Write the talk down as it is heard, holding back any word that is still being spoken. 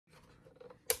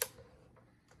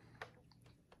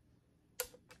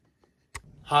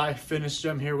Hi, Fitness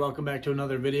Gem here. Welcome back to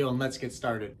another video and let's get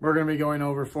started. We're going to be going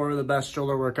over 4 of the best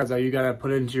shoulder workouts that you got to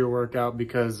put into your workout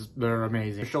because they're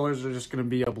amazing. Your shoulders are just going to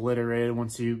be obliterated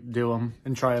once you do them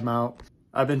and try them out.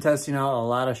 I've been testing out a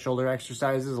lot of shoulder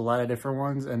exercises, a lot of different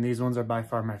ones, and these ones are by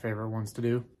far my favorite ones to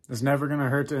do. It's never going to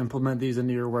hurt to implement these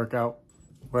into your workout.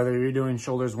 Whether you're doing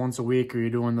shoulders once a week or you're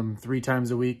doing them 3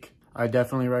 times a week, I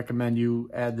definitely recommend you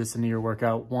add this into your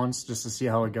workout once just to see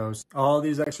how it goes. All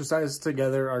these exercises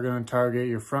together are going to target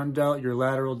your front delt, your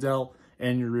lateral delt,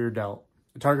 and your rear delt.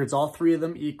 It targets all 3 of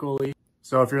them equally.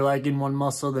 So if you're lagging one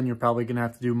muscle, then you're probably going to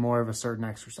have to do more of a certain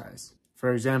exercise.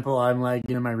 For example, I'm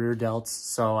lagging in my rear delts,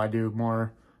 so I do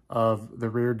more of the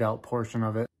rear delt portion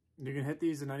of it. You can hit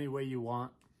these in any way you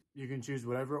want. You can choose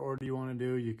whatever order you want to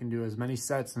do. You can do as many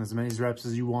sets and as many reps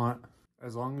as you want.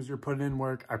 As long as you're putting in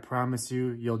work, I promise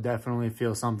you, you'll definitely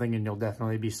feel something and you'll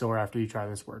definitely be sore after you try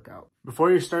this workout.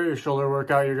 Before you start your shoulder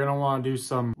workout, you're gonna wanna do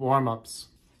some warm-ups.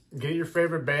 Get your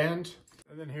favorite band,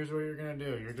 and then here's what you're gonna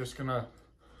do. You're just gonna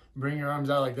bring your arms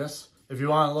out like this. If you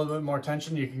want a little bit more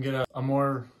tension, you can get a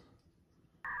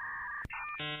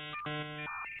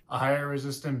higher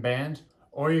resistant band,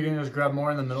 or you can just grab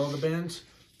more in the middle of the band,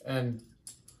 and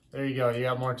there you go, you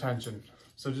got more tension.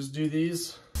 So just do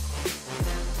these.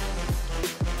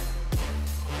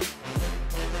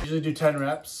 Usually do 10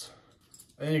 reps,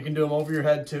 and then you can do them over your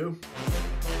head too.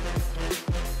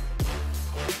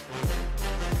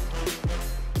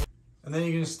 And then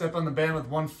you can just step on the band with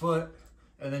 1 foot,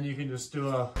 and then you can just do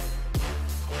a...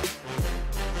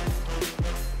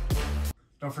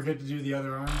 Don't forget to do the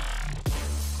other arm.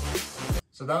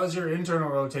 So that was your internal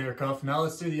rotator cuff. Now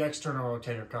let's do the external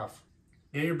rotator cuff.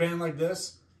 Get your band like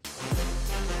this.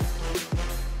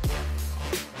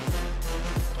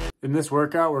 In this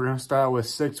workout, we're going to start with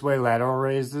 6-way lateral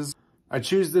raises. I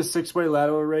choose this 6-way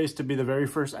lateral raise to be the very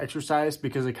first exercise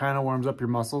because it kind of warms up your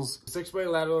muscles. 6-way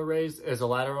lateral raise is a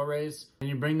lateral raise, and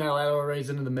you bring that lateral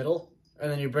raise into the middle,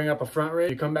 and then you bring up a front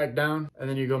raise, you come back down, and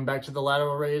then you go back to the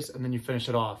lateral raise, and then you finish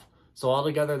it off. So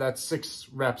altogether, that's 6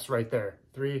 reps right there.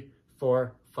 3,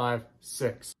 4, 5,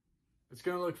 6. It's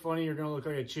going to look funny, you're going to look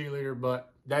like a cheerleader,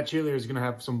 but that cheerleader is going to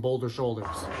have some Boulder shoulders.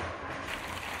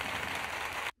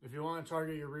 If you want to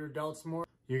target your rear delts more,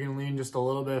 you can lean just a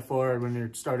little bit forward when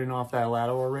you're starting off that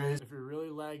lateral raise. If you're really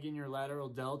lagging your lateral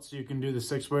delts, you can do the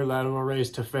 6-way lateral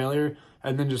raise to failure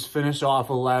and then just finish off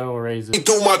with lateral raises.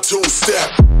 Do my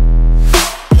 2-step.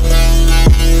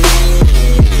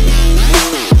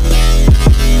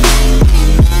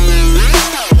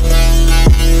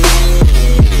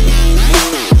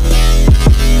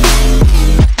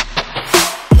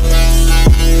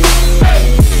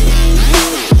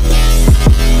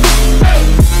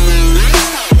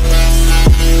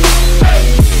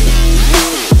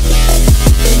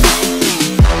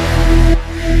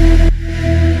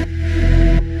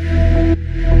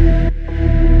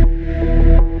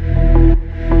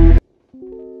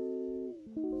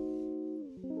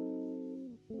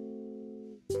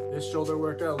 This shoulder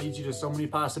workout leads you to so many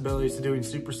possibilities to doing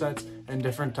supersets and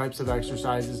different types of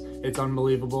exercises. It's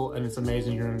unbelievable and it's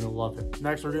amazing. You're gonna love it.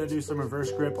 Next, we're gonna do some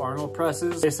reverse grip Arnold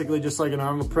presses. Basically just like an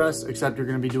Arnold press, except you're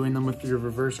gonna be doing them with your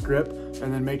reverse grip,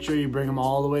 and then make sure you bring them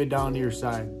all the way down to your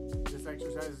side. This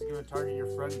exercise is gonna target your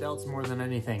front delts more than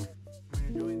anything. When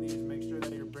you're doing these, make sure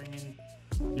that you're bringing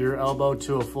your elbow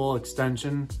to a full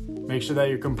extension. Make sure that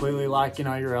you're completely locking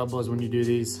out your elbows when you do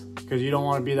these, because you don't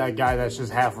wanna be that guy that's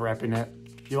just half repping it.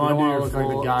 You want to look like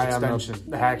the guy on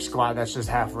the hack squat that's just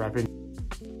half repping.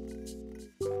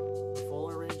 The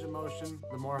fuller range of motion,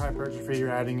 the more hypertrophy you're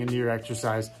adding into your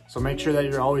exercise. So make sure that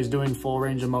you're always doing full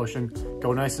range of motion.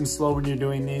 Go nice and slow when you're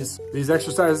doing these. These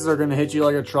exercises are going to hit you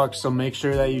like a truck, so make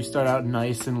sure that you start out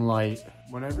nice and light.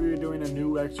 Whenever you're doing a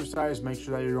new exercise, make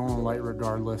sure that you're going light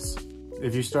regardless.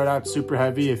 If you start out super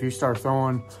heavy, if you start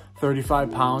throwing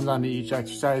 35 pounds onto each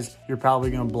exercise, you're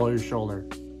probably going to blow your shoulder.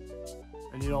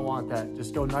 And you don't want that.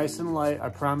 Just go nice and light. I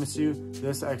promise you,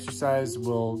 this exercise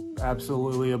will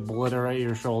absolutely obliterate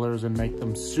your shoulders and make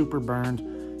them super burned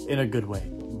in a good way.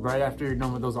 Right after you're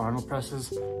done with those Arnold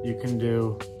presses, you can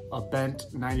do a bent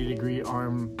 90-degree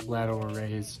arm lateral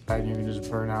raise, and you can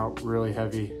just burn out really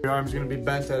heavy. Your arm's gonna be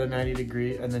bent at a 90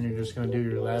 degree, and then you're just gonna do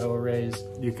your lateral raise.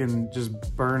 You can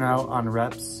just burn out on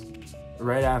reps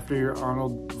right after your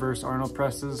Arnold versus Arnold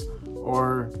presses,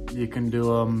 or you can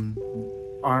do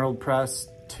Arnold press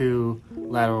to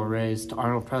lateral raise, to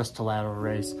Arnold press to lateral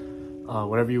raise,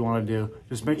 whatever you want to do.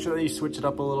 Just make sure that you switch it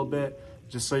up a little bit,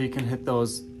 just so you can hit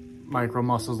those micro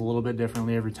muscles a little bit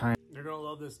differently every time. You're gonna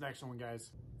love this next one, guys.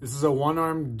 This is a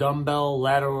 1-arm dumbbell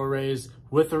lateral raise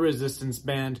with a resistance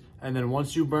band, and then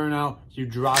once you burn out, you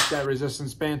drop that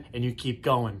resistance band and you keep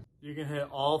going. You can hit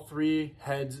all 3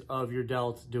 heads of your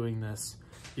delt doing this.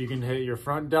 You can hit your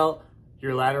front delt,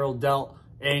 your lateral delt,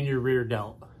 and your rear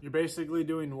delt. You're basically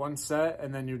doing 1 set,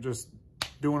 and then you're just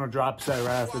doing a drop set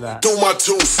right after that. Do my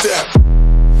 2-step.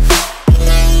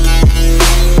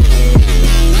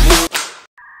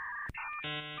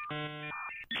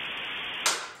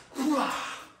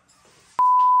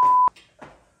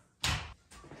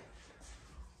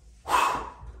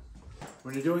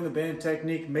 When you're doing the band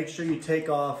technique, make sure you take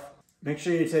off the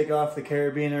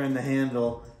carabiner and the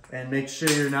handle, and make sure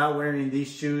you're not wearing these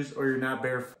shoes or you're not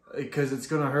barefoot, because it's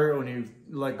gonna hurt when you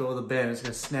let go of the band. It's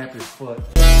gonna snap your foot.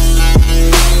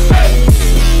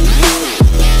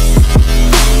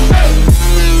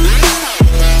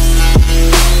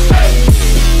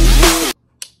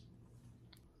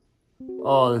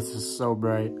 Oh, this is so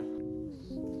bright.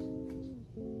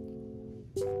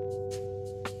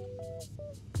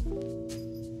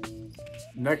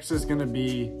 Next is gonna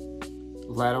be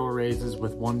lateral raises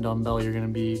with 1 dumbbell. You're gonna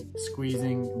be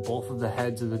squeezing both of the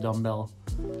heads of the dumbbell.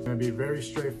 It's gonna be very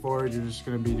straightforward. You're just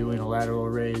gonna be doing a lateral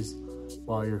raise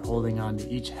while you're holding on to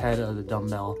each head of the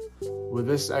dumbbell. With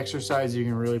this exercise, you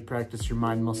can really practice your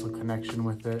mind-muscle connection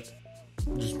with it.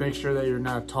 Just make sure that you're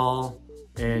not tall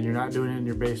and you're not doing it in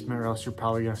your basement, or else you're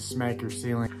probably gonna smack your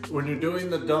ceiling. When you're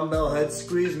doing the dumbbell head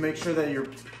squeeze, make sure that you're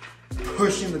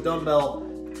pushing the dumbbell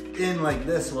in like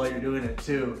this while you're doing it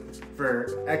too,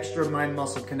 for extra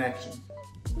mind-muscle connection.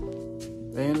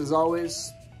 And as always,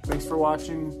 thanks for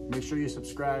watching. Make sure you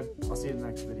subscribe. I'll see you in the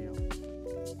next video.